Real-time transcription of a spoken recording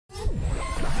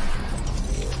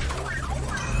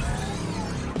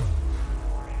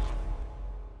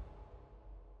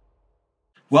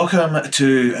Welcome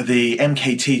to the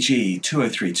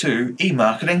MKTG2032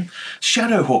 eMarketing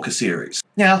Shadowhawker series.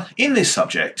 Now, in this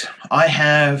subject, I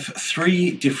have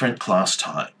three different class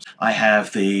types. I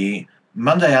have the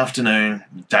Monday afternoon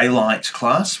daylight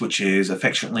class, which is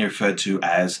affectionately referred to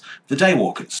as the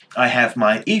Daywalkers. I have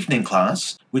my evening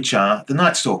class, which are the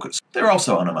Night Stalkers. They're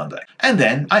also on a Monday. And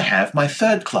then I have my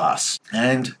third class,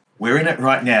 and we're in it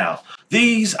right now.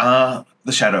 These are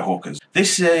the Shadowhawkers.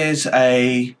 This is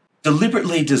a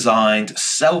deliberately designed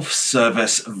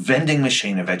self-service vending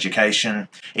machine of education.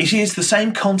 It is the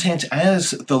same content as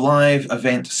the live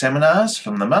event seminars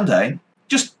from the Monday,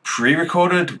 just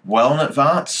pre-recorded well in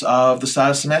advance of the start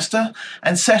of semester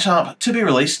and set up to be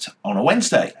released on a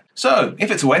Wednesday. So if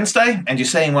it's a Wednesday and you're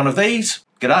seeing one of these,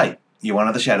 g'day, you're one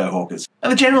of the Shadowhawkers.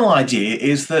 And the general idea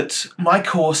is that my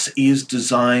course is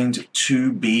designed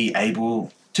to be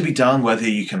able to be done whether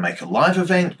you can make a live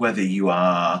event, whether you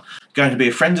are going to be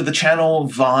a friend of the channel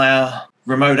via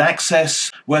remote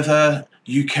access, whether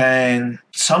you can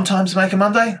sometimes make a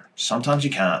Monday, sometimes you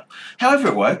can't. However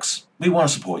it works, we want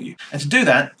to support you. And to do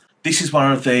that, this is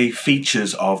one of the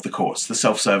features of the course, the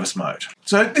self-service mode.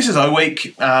 So this is O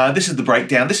Week, this is the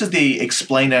breakdown, this is the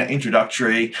explainer,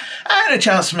 introductory, and a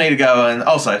chance for me to go and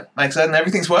also make certain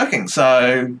everything's working.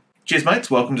 So cheers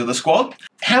mates, welcome to the squad.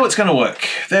 How it's going to work.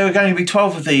 There are going to be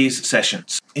 12 of these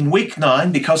sessions. In week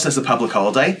 9, because there's a public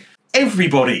holiday,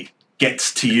 everybody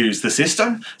gets to use the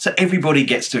system, so everybody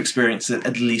gets to experience it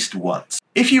at least once.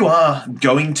 If you are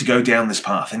going to go down this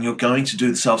path and you're going to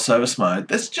do the self-service mode,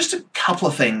 there's just a couple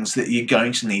of things that you're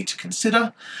going to need to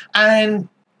consider, and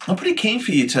I'm pretty keen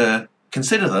for you to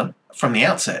consider them from the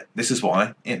outset. This is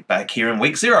why, back here in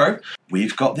week 0,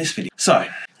 we've got this video. So,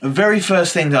 the very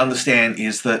first thing to understand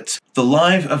is that the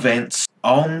live events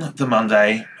on the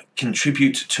Monday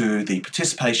contribute to the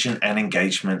participation and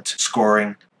engagement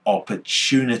scoring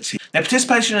opportunity. Now,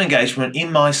 participation and engagement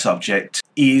in my subject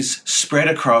is spread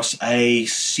across a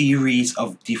series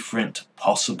of different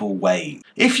possible ways.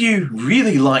 If you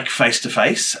really like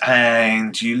face-to-face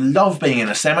and you love being in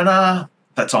a seminar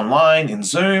that's online in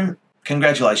Zoom,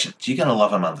 congratulations, you're going to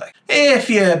love a Monday. If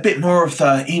you're a bit more of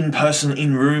the in-person,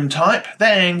 in-room type,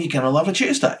 then you're going to love a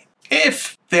Tuesday.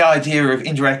 If the idea of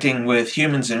interacting with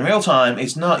humans in real time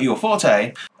is not your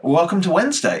forte, welcome to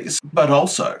Wednesdays. But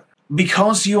also,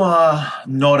 because you are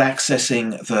not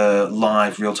accessing the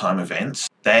live real-time events,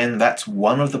 then that's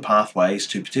one of the pathways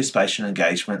to participation and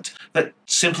engagement that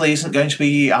simply isn't going to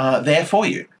be there for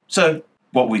you. So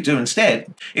what we do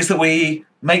instead is that we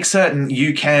make certain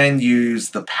you can use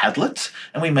the Padlet,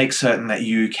 and we make certain that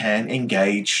you can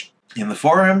engage in the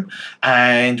forum,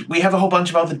 and we have a whole bunch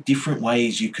of other different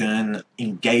ways you can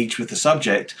engage with the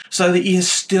subject so that you're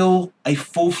still a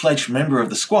full-fledged member of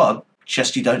the squad,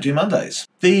 just you don't do Mondays.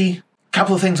 The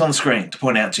couple of things on the screen to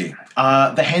point out to you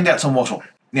are the handouts on Wattle.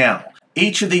 Now,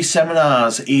 each of these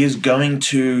seminars is going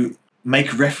to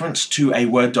make reference to a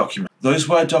Word document. Those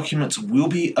Word documents will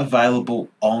be available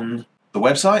on the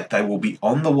website. They will be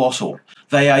on the Wattle.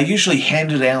 They are usually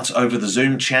handed out over the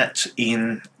Zoom chat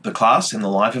in the class, in the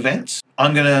live events.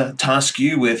 I'm going to task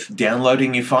you with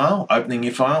downloading your file, opening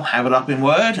your file, have it up in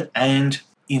Word, and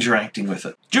interacting with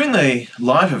it. During the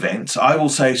live events, I will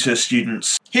say to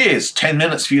students, here's 10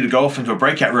 minutes for you to go off into a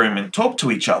breakout room and talk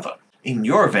to each other. In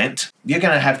your event, you're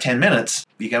going to have 10 minutes.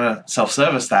 You're going to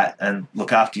self-service that and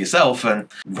look after yourself and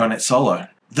run it solo.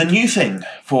 The new thing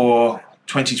for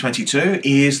 2022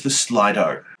 is the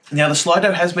Slido. Now, the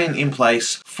Slido has been in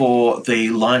place for the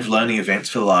live learning events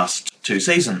for the last 2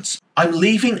 seasons. I'm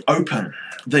leaving open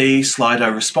the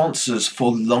Slido responses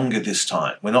for longer this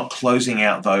time. We're not closing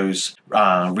out those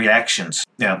reactions.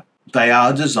 Now, they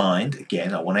are designed,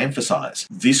 again, I want to emphasize,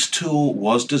 this tool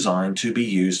was designed to be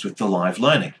used with the live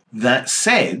learning. That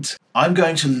said, I'm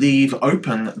going to leave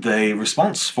open the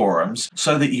response forums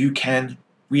so that you can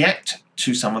react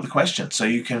to some of the questions, so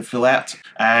you can fill out,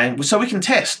 and so we can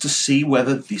test to see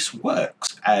whether this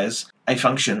works as a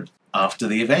function after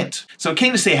the event. So we're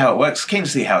keen to see how it works, keen to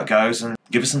see how it goes, and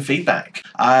give us some feedback.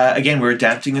 Again, we're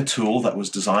adapting a tool that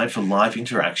was designed for live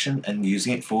interaction and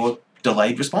using it for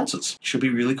delayed responses. Should be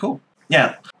really cool.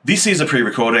 Now, this is a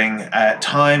pre-recording. At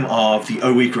time of the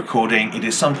O Week recording, it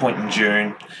is some point in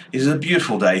June. It is a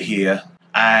beautiful day here,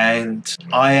 and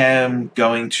I am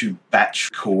going to batch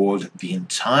record the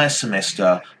entire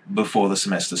semester before the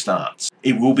semester starts.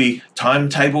 It will be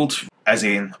timetabled as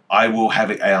in I will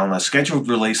have it on a scheduled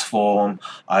release form.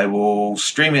 I will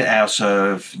stream it out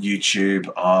of YouTube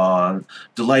on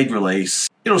delayed release.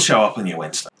 It'll show up on your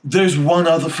Wednesday. There's one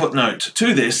other footnote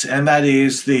to this, and that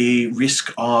is the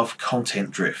risk of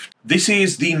content drift. This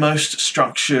is the most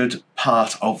structured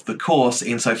part of the course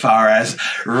insofar as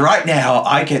right now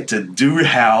I get to do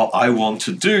how I want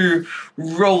to do,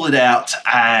 roll it out,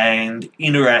 and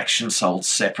interaction sold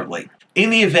separately. In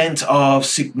the event of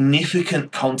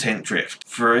significant content drift,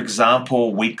 for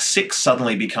example, week 6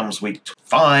 suddenly becomes week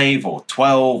 5 or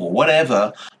 12 or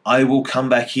whatever, I will come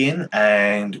back in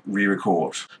and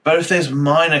re-record. But if there's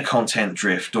minor content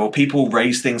drift or people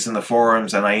raise things in the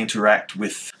forums and I interact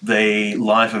with the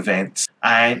live events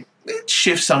and it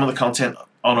shifts some of the content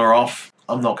on or off,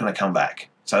 I'm not going to come back.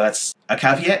 So that's a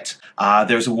caveat.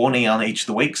 There's a warning on each of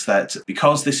the weeks that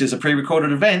because this is a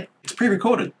pre-recorded event, it's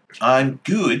pre-recorded. I'm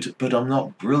good, but I'm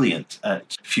not brilliant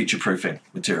at future-proofing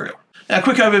material. Now, a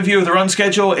quick overview of the run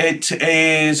schedule. It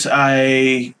is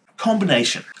a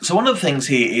combination. So one of the things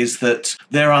here is that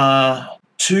there are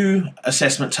 2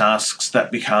 assessment tasks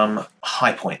that become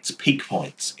high points, peak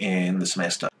points in the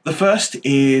semester. The first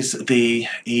is the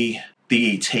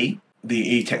ET, the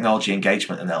E-Technology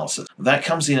Engagement Analysis. That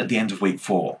comes in at the end of week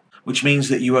 4, which means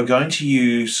that you are going to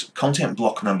use content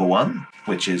block number 1,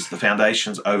 which is the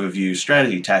foundations, overview,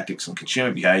 strategy, tactics, and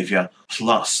consumer behavior,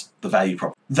 plus the value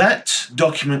prop. That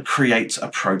document creates a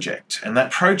project, and that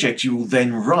project you will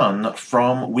then run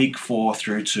from week 4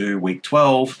 through to week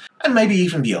 12, and maybe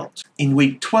even beyond. In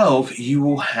week 12, you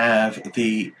will have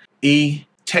the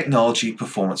E-Technology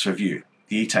Performance Review,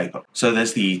 the E-Taper. So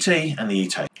there's the ET and the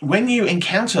E-Taper. When you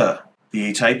encounter the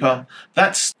E-Taper,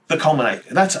 that's a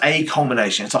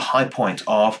culmination, it's a high point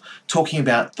of talking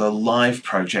about the live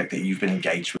project that you've been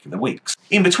engaged with in the weeks.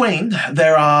 In between,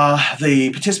 there are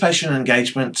the participation and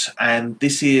engagement, and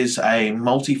this is a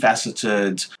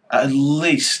multifaceted, at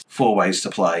least 4 ways to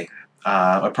play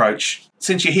approach.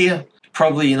 Since you're here,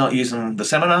 probably you're not using the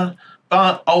seminar,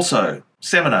 but also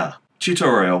seminar,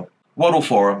 tutorial, Waddle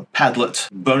Forum, Padlet,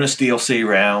 bonus DLC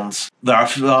rounds. There are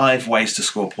 5 ways to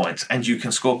score points, and you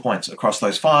can score points across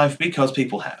those 5 because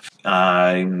people have.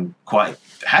 I'm quite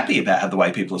happy about the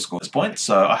way people have scored those points,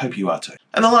 so I hope you are too.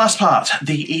 And the last part,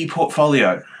 the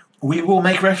e-portfolio. We will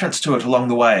make reference to it along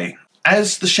the way.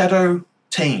 As the Shadow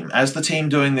team, as the team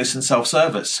doing this in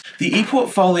self-service, the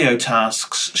e-portfolio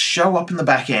tasks show up in the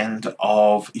back end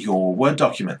of your Word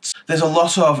documents. There's a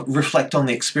lot of reflect on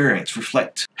the experience,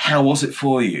 reflect how was it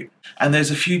for you. And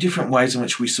there's a few different ways in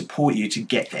which we support you to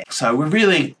get there. So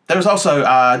there's also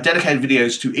dedicated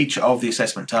videos to each of the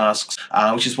assessment tasks,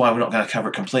 which is why we're not going to cover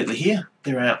it completely here.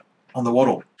 They're out on the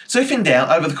Waddle. So if in doubt,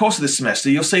 over the course of this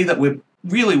semester, you'll see that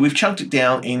we've chunked it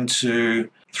down into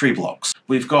 3 blocks.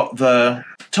 We've got the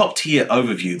top tier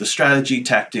overview, the strategy,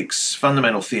 tactics,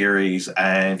 fundamental theories,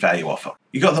 and value offer.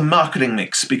 You've got the marketing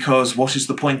mix, because what is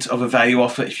the point of a value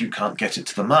offer if you can't get it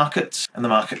to the market, and the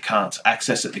market can't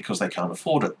access it because they can't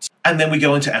afford it? And then we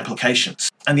go into applications.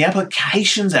 And the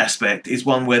applications aspect is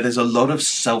one where there's a lot of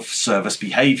self-service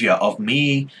behavior of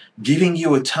me giving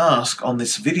you a task on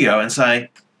this video and saying,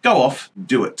 go off,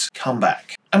 do it, come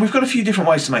back. And we've got a few different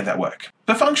ways to make that work.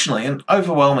 But functionally and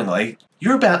overwhelmingly,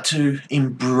 you're about to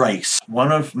embrace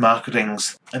one of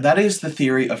marketing's, and that is the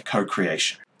theory of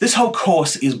co-creation. This whole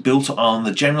course is built on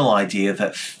the general idea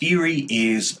that theory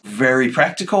is very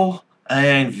practical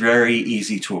and very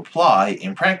easy to apply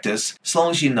in practice. As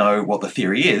long as you know what the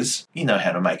theory is, you know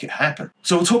how to make it happen.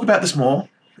 So we'll talk about this more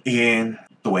in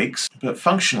the weeks, but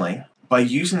functionally, by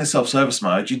using the self-service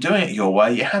mode, you're doing it your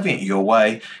way, you're having it your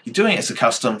way, you're doing it as a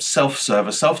custom,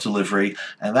 self-service, self-delivery,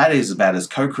 and that is about as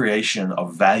co-creation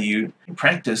of value in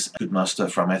practice could muster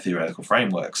from our theoretical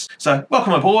frameworks. So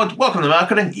welcome aboard, welcome to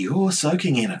marketing, you're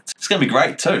soaking in it. It's going to be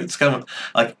great too. It's going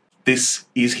to, this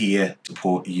is here to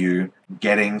support you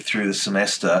getting through the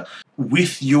semester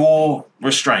with your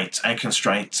restraints and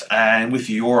constraints and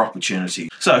with your opportunity.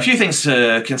 So a few things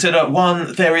to consider.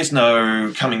 One, there is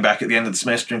no coming back at the end of the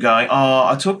semester and going, oh,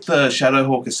 I took the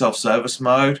Shadowhawker self-service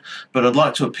mode, but I'd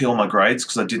like to appeal my grades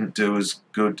because I didn't do as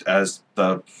good as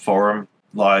the forum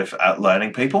live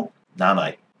learning people. Nah,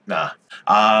 mate. Nah.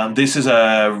 This is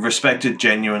a respected,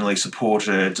 genuinely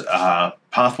supported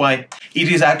pathway. It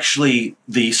is actually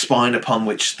the spine upon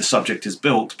which the subject is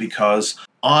built, because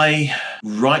I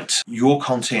write your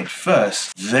content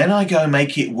first, then I go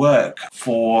make it work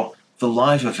for the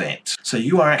live event. So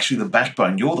you are actually the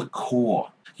backbone, you're the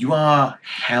core. You are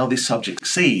how this subject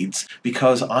succeeds,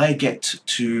 because I get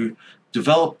to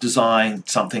develop, design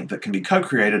something that can be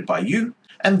co-created by you,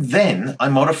 and then I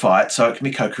modify it so it can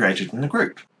be co-created in the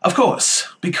group. Of course,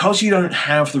 because you don't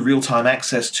have the real-time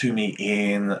access to me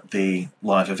in the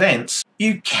live events,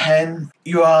 you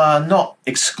are not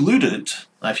excluded.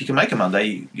 If you can make a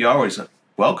Monday, you're always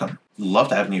welcome. Love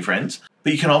to have new friends.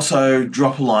 But you can also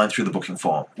drop a line through the booking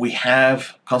form. We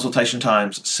have consultation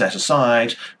times set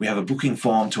aside. We have a booking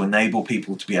form to enable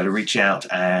people to be able to reach out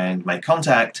and make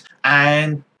contact.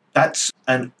 And that's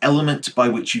an element by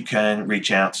which you can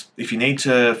reach out. If you need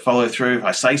to follow through, if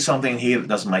I say something here that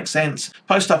doesn't make sense,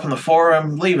 post up in the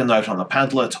forum, leave a note on the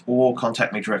Padlet, or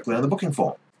contact me directly on the booking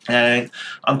form. And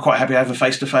I'm quite happy to have a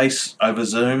face-to-face over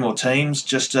Zoom or Teams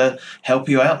just to help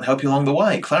you out and help you along the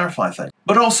way, clarify things.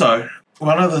 But also,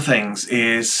 one of the things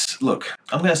is, look,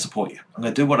 I'm going to support you. I'm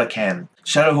going to do what I can.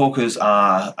 Shadowhawkers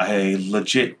are a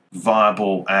legit,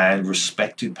 viable, and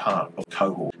respected part of the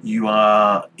cohort. You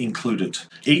are included.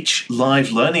 Each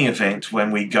live learning event,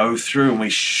 when we go through and we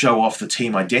show off the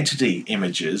team identity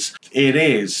images, it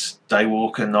is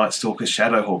Daywalker, Nightstalker,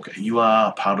 Shadowhawker. You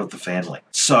are part of the family.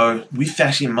 So with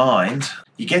that in mind,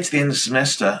 you get to the end of the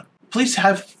semester, please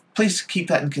keep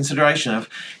that in consideration of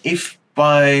if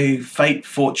by fate,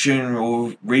 fortune,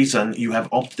 or reason you have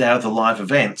opted out of the live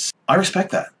events, I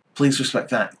respect that. Please respect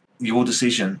that. Your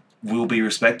decision will be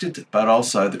respected, but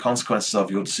also the consequences of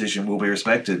your decision will be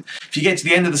respected. If you get to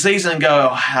the end of the season and go,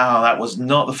 oh, wow, that was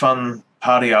not the fun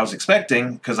party I was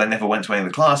expecting because I never went to any of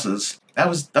the classes, that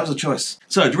was a choice.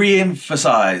 So to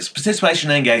re-emphasize,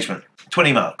 participation and engagement,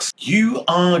 20 marks. You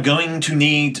are going to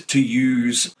need to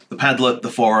use the Padlet, the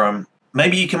forum.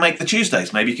 Maybe you can make the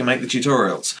Tuesdays. Maybe you can make the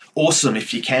tutorials. Awesome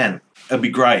if you can. It'd be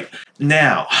great.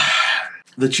 Now,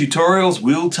 the tutorials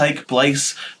will take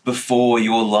place before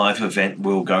your live event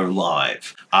will go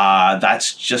live.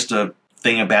 That's just a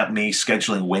thing about me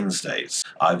scheduling Wednesdays.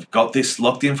 I've got this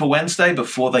locked in for Wednesday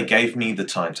before they gave me the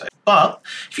timetable. But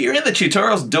if you're in the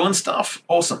tutorials doing stuff,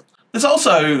 awesome. There's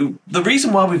also the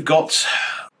reason why we've got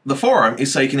the forum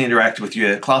is so you can interact with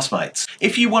your classmates.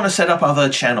 If you want to set up other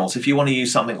channels, if you want to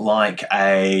use something like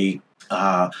a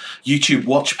YouTube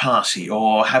watch party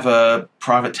or have a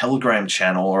private Telegram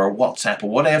channel or a WhatsApp or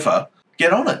whatever,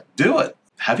 get on it, do it,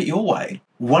 have it your way.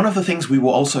 One of the things we will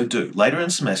also do later in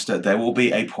the semester, there will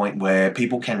be a point where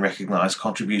people can recognize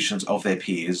contributions of their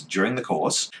peers during the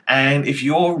course. And if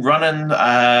you're running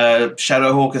a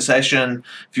Shadowhawker session,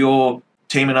 if you're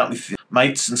teaming up with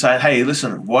mates and saying, hey,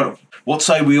 listen, what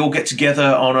say we all get together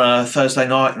on a Thursday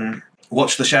night and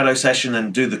watch the shadow session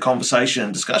and do the conversation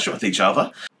and discussion with each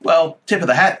other? Well, tip of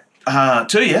the hat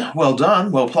to you. Well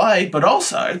done, well played. But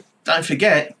also, don't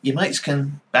forget, your mates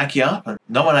can back you up and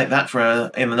nominate that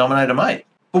in the nominator mate.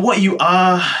 But what you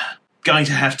are going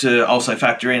to have to also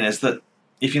factor in is that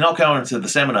if you're not going to the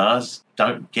seminars,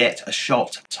 don't get a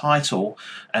shot at title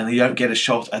and you don't get a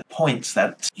shot at points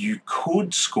that you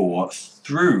could score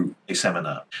through a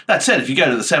seminar. That said, if you go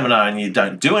to the seminar and you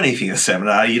don't do anything at the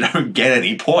seminar, you don't get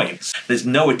any points. There's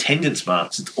no attendance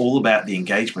marks. It's all about the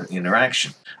engagement and the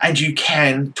interaction. And you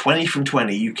can, 20 from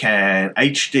 20, you can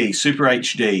HD, Super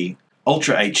HD,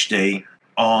 Ultra HD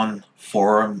on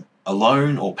forum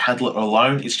alone or Padlet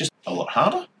alone. It's just a lot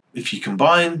harder. If you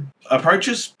combine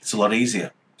approaches, it's a lot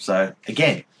easier. So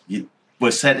again,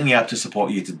 we're setting you up to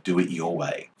support you to do it your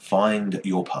way. Find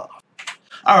your path.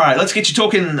 All right, let's get you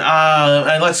talking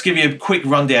and let's give you a quick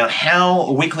rundown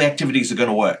how weekly activities are going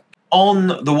to work. On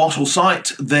the Wattle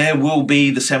site, there will be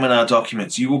the seminar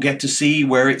documents. You will get to see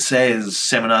where it says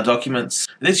seminar documents.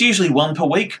 There's usually one per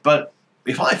week, but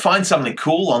if I find something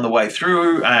cool on the way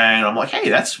through and I'm like, hey,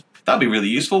 that'd be really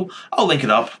useful, I'll link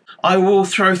it up. I will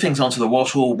throw things onto the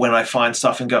Wattle when I find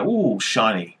stuff and go, ooh,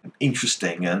 shiny,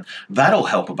 interesting, and that'll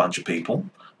help a bunch of people.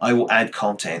 I will add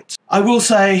content. I will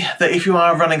say that if you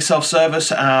are running self-service,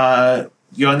 you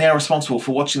are now responsible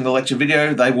for watching the lecture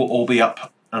video. They will all be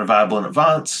up and available in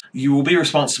advance. You will be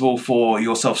responsible for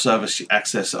your self-service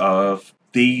access of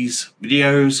these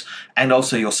videos and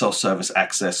also your self-service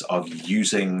access of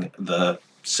using the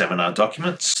seminar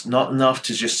documents. Not enough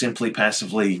to just simply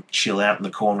passively chill out in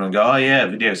the corner and go, oh yeah,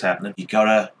 video's happening. You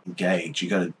gotta engage, you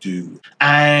gotta do.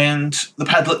 And the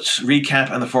Padlet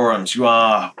recap and the forums,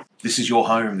 this is your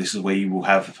home, this is where you will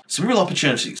have some real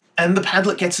opportunities. And the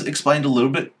Padlet gets explained a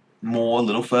little bit more, a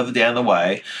little further down the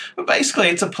way, but basically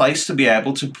it's a place to be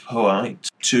able to point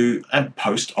to and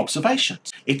post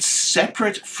observations. It's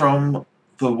separate from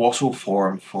the Wattle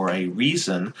forum for a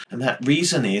reason, and that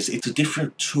reason is it's a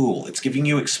different tool. It's giving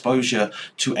you exposure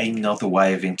to another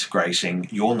way of integrating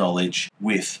your knowledge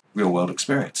with real-world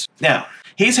experience. Now,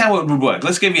 here's how it would work.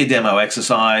 Let's give you a demo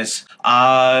exercise.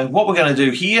 What we're going to do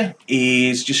here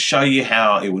is just show you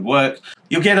how it would work.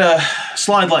 You'll get a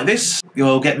slide like this.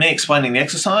 You'll get me explaining the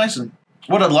exercise, and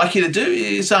what I'd like you to do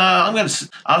is I'm going to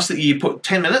ask that you put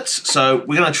 10 minutes. So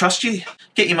we're going to trust you.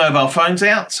 Get your mobile phones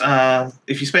out.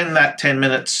 If you spend that 10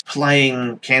 minutes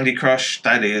playing Candy Crush,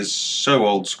 that is so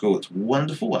old school. It's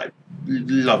wonderful. I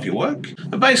love your work.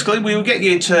 But basically, we will get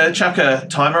you to chuck a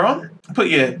timer on, put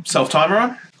your self-timer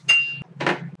on,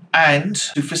 and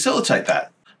to facilitate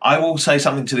that, I will say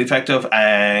something to the effect of,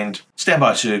 and stand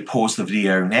by to pause the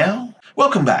video now.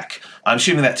 Welcome back. I'm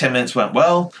assuming that 10 minutes went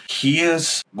well.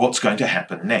 Here's what's going to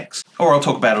happen next. Or I'll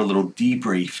talk about a little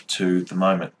debrief to the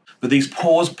moment. But these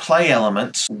pause play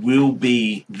elements will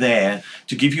be there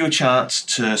to give you a chance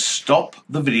to stop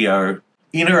the video,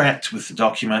 interact with the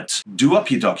document, do up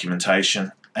your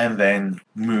documentation, and then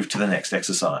move to the next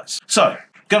exercise. So,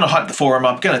 going to hype the forum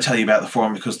up, going to tell you about the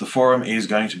forum because the forum is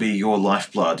going to be your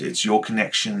lifeblood. It's your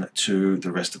connection to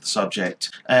the rest of the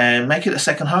subject. And make it a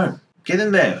second home. Get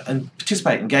in there and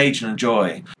participate, engage, and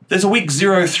enjoy. There's a week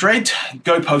 0 thread.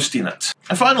 Go post in it.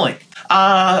 And finally,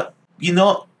 you're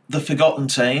not the forgotten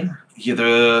team. You're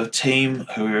the team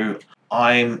who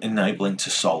I'm enabling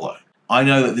to solo. I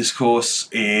know that this course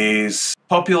is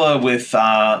popular with,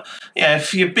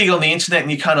 if you're big on the internet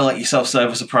and you kind of like your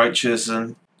self-service approaches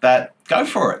and that, go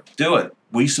for it. Do it.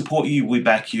 We support you, we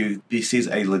back you. This is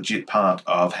a legit part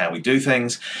of how we do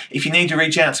things. If you need to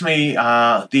reach out to me,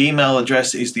 the email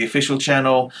address is the official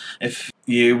channel. If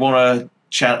you want to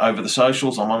chat over the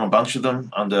socials, I'm on a bunch of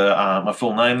them under my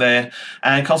full name there.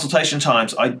 And consultation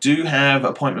times, I do have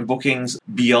appointment bookings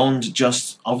beyond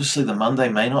just, obviously the Monday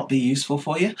may not be useful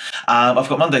for you. I've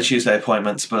got Monday, Tuesday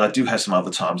appointments, but I do have some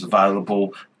other times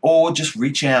available. Or just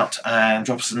reach out and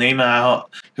drop us an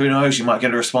email. Who knows, you might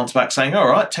get a response back saying, all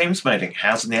right, Teams meeting,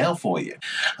 how's now for you?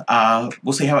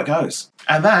 We'll see how it goes.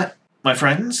 And that, my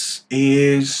friends,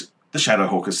 is the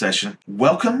Shadowhawker session.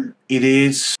 Welcome.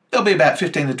 There'll be about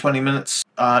 15 to 20 minutes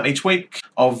each week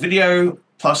of video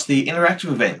plus the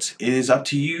interactive event. It is up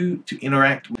to you to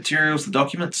interact with materials, the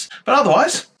documents. But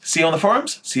otherwise, see you on the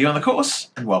forums, see you on the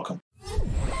course, and welcome.